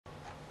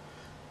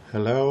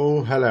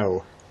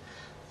Hello.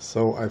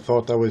 So I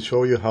thought I would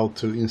show you how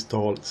to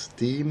install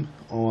Steam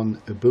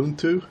on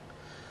Ubuntu,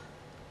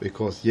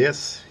 because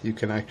yes, you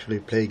can actually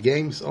play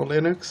games on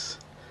Linux.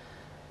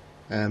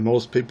 And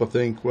most people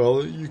think,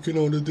 well, you can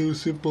only do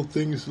simple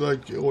things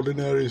like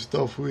ordinary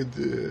stuff with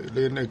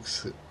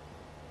Linux.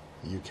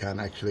 You can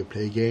actually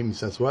play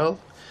games as well.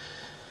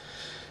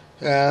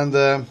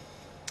 And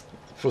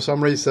for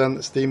some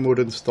reason Steam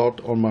wouldn't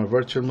start on my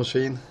virtual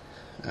machine,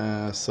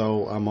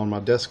 so I'm on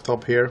my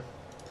desktop here.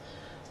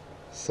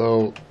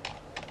 So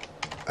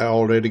I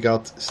already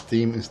got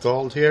Steam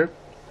installed here,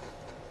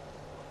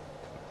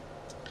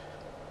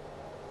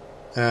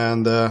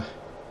 and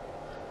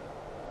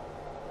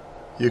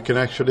you can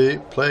actually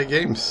play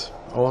games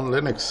on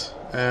Linux.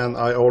 And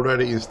I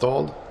already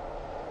installed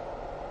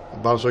a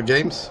bunch of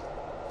games.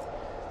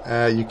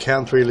 You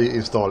can't really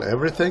install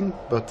everything,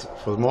 but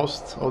for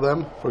most of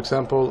them, for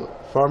example,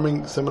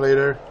 Farming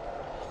Simulator,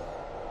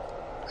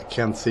 I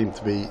can't seem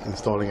to be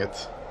installing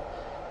it.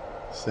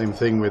 Same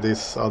thing with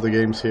these other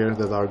games here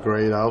that are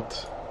grayed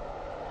out.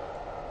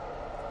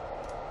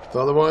 But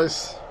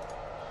otherwise,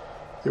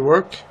 they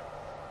work.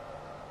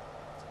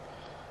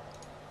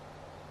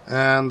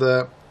 And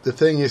the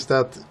thing is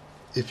that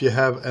if you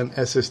have an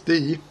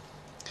SSD,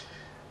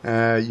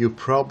 you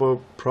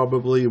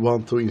probably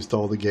want to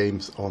install the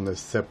games on a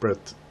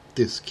separate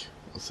disk,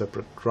 a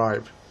separate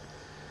drive.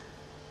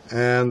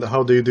 And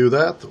how do you do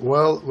that?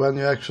 Well, when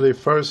you actually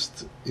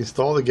first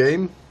install the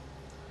game,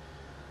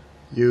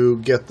 you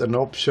get an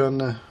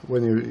option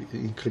when you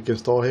click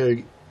install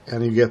here,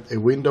 and you get a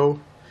window.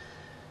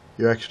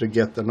 You actually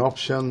get an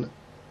option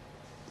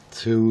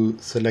to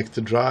select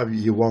the drive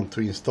you want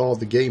to install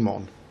the game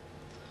on.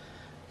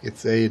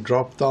 It's a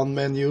drop-down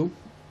menu.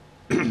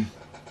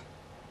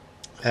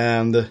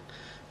 And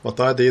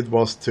what I did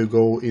was to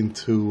go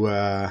into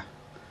let's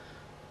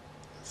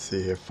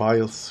see here,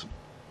 files,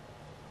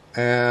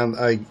 and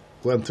I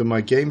went to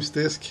my games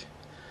disk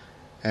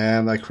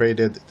and I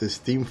created the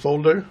Steam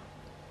folder,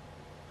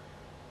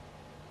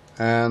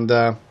 and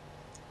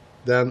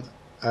then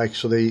I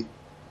actually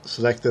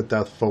selected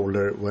that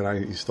folder when I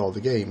installed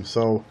the game.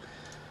 So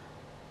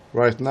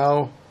right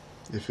now,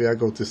 if I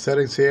go to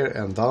settings here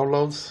and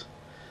downloads,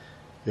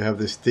 you have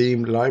the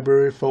Steam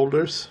library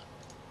folders.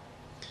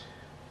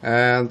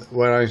 And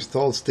when I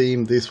installed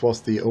Steam, this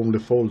was the only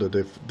folder,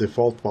 the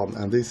default one,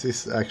 and this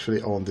is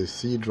actually on the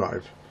C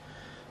drive,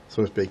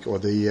 so to speak, or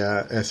the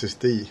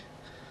SSD.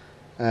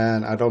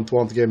 And I don't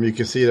want the game. You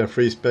can see the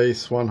free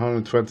space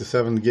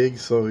 127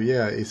 gigs, so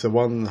yeah, it's a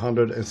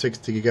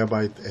 160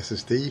 gigabyte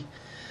SSD.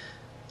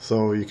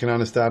 So you can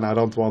understand I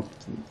don't want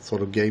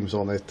sort of games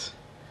on it.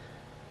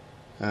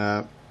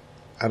 I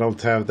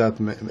don't have that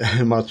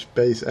much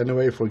space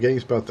anyway for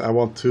games, but I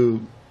want to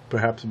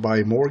perhaps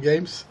buy more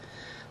games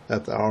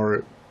that are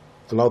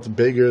a lot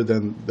bigger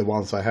than the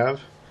ones I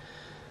have.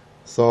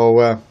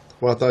 So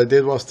what I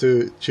did was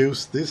to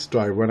choose this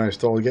drive when I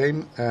install a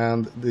game,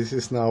 and this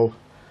is now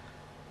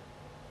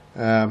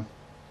the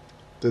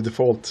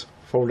default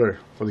folder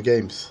for the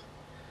games.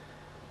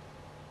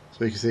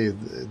 So you can see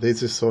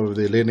this is sort of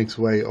the Linux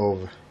way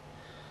of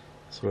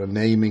sort of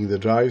naming the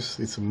drives.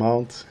 It's a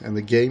mount, and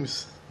the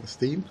games,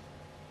 Steam.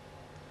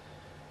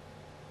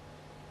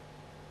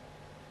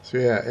 So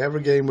yeah,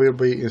 every game will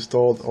be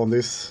installed on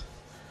this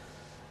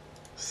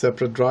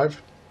separate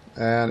drive.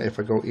 And if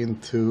I go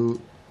into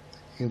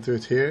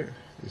it here,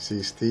 you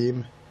see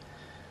Steam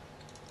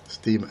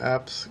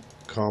apps,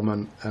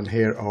 common, and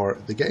here are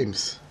the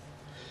games.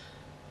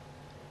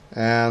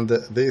 And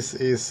this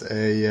is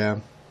a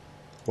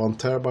 1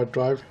 terabyte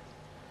drive.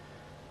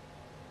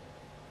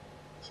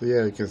 So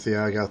yeah, you can see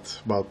I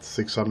got about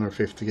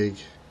 650 gig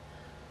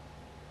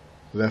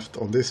left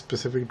on this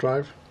specific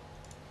drive.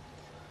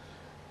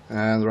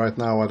 And right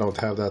now I don't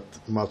have that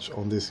much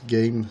on this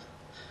game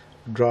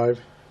drive.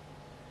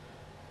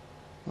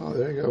 Oh,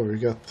 there you go, we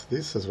got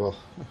this as well.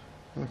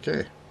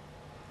 Okay.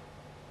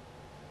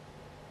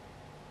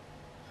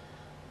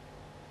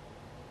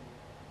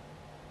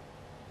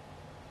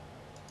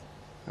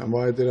 And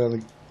why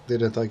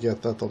didn't I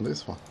get that on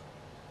this one?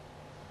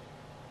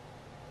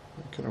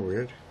 Kind of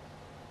weird.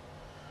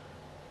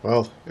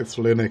 Well, it's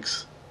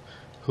Linux.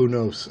 Who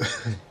knows?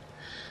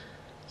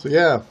 So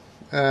yeah,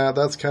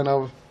 that's kind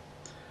of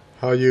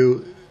how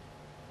you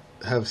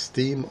have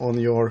Steam on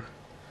your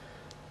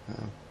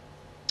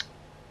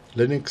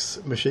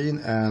Linux machine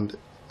and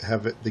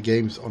have the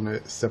games on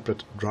a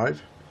separate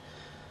drive.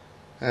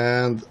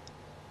 And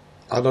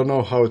I don't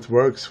know how it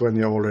works when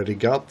you already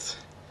got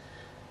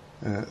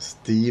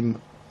Steam,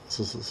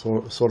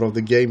 sort of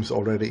the games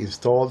already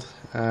installed.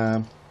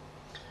 I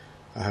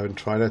haven't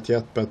tried that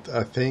yet, but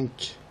I think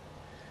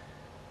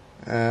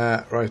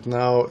right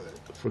now,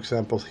 for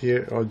example,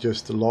 here are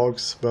just the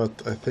logs,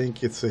 but I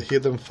think it's a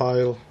hidden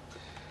file.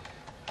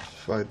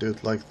 If I do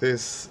it like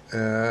this,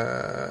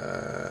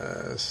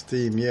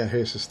 Steam, yeah,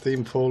 here's a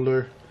Steam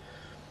folder,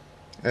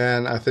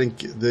 and I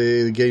think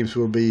the games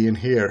will be in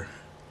here,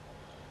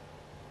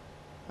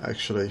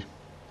 actually,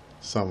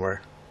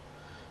 somewhere.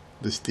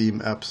 The Steam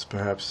apps,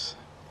 perhaps.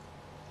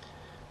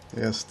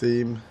 Yeah,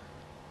 Steam.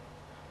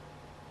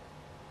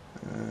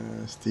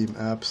 Steam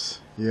apps,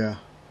 yeah.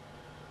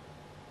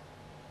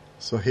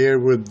 So here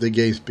would the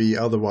games be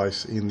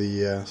otherwise in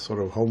the sort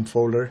of home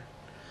folder.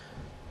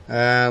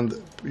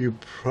 And you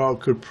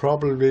could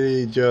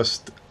probably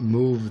just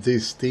move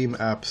this Steam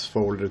apps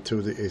folder to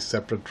a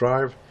separate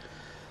drive.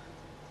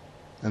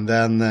 And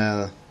then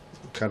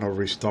kind of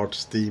restart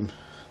Steam.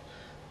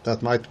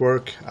 That might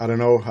work. I don't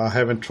know. I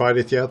haven't tried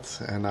it yet.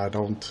 And I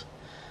don't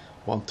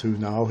want to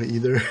now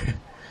either.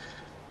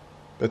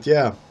 But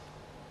yeah.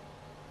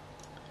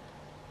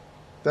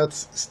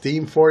 That's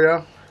Steam for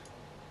you.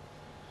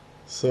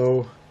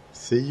 So,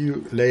 see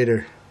you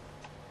later.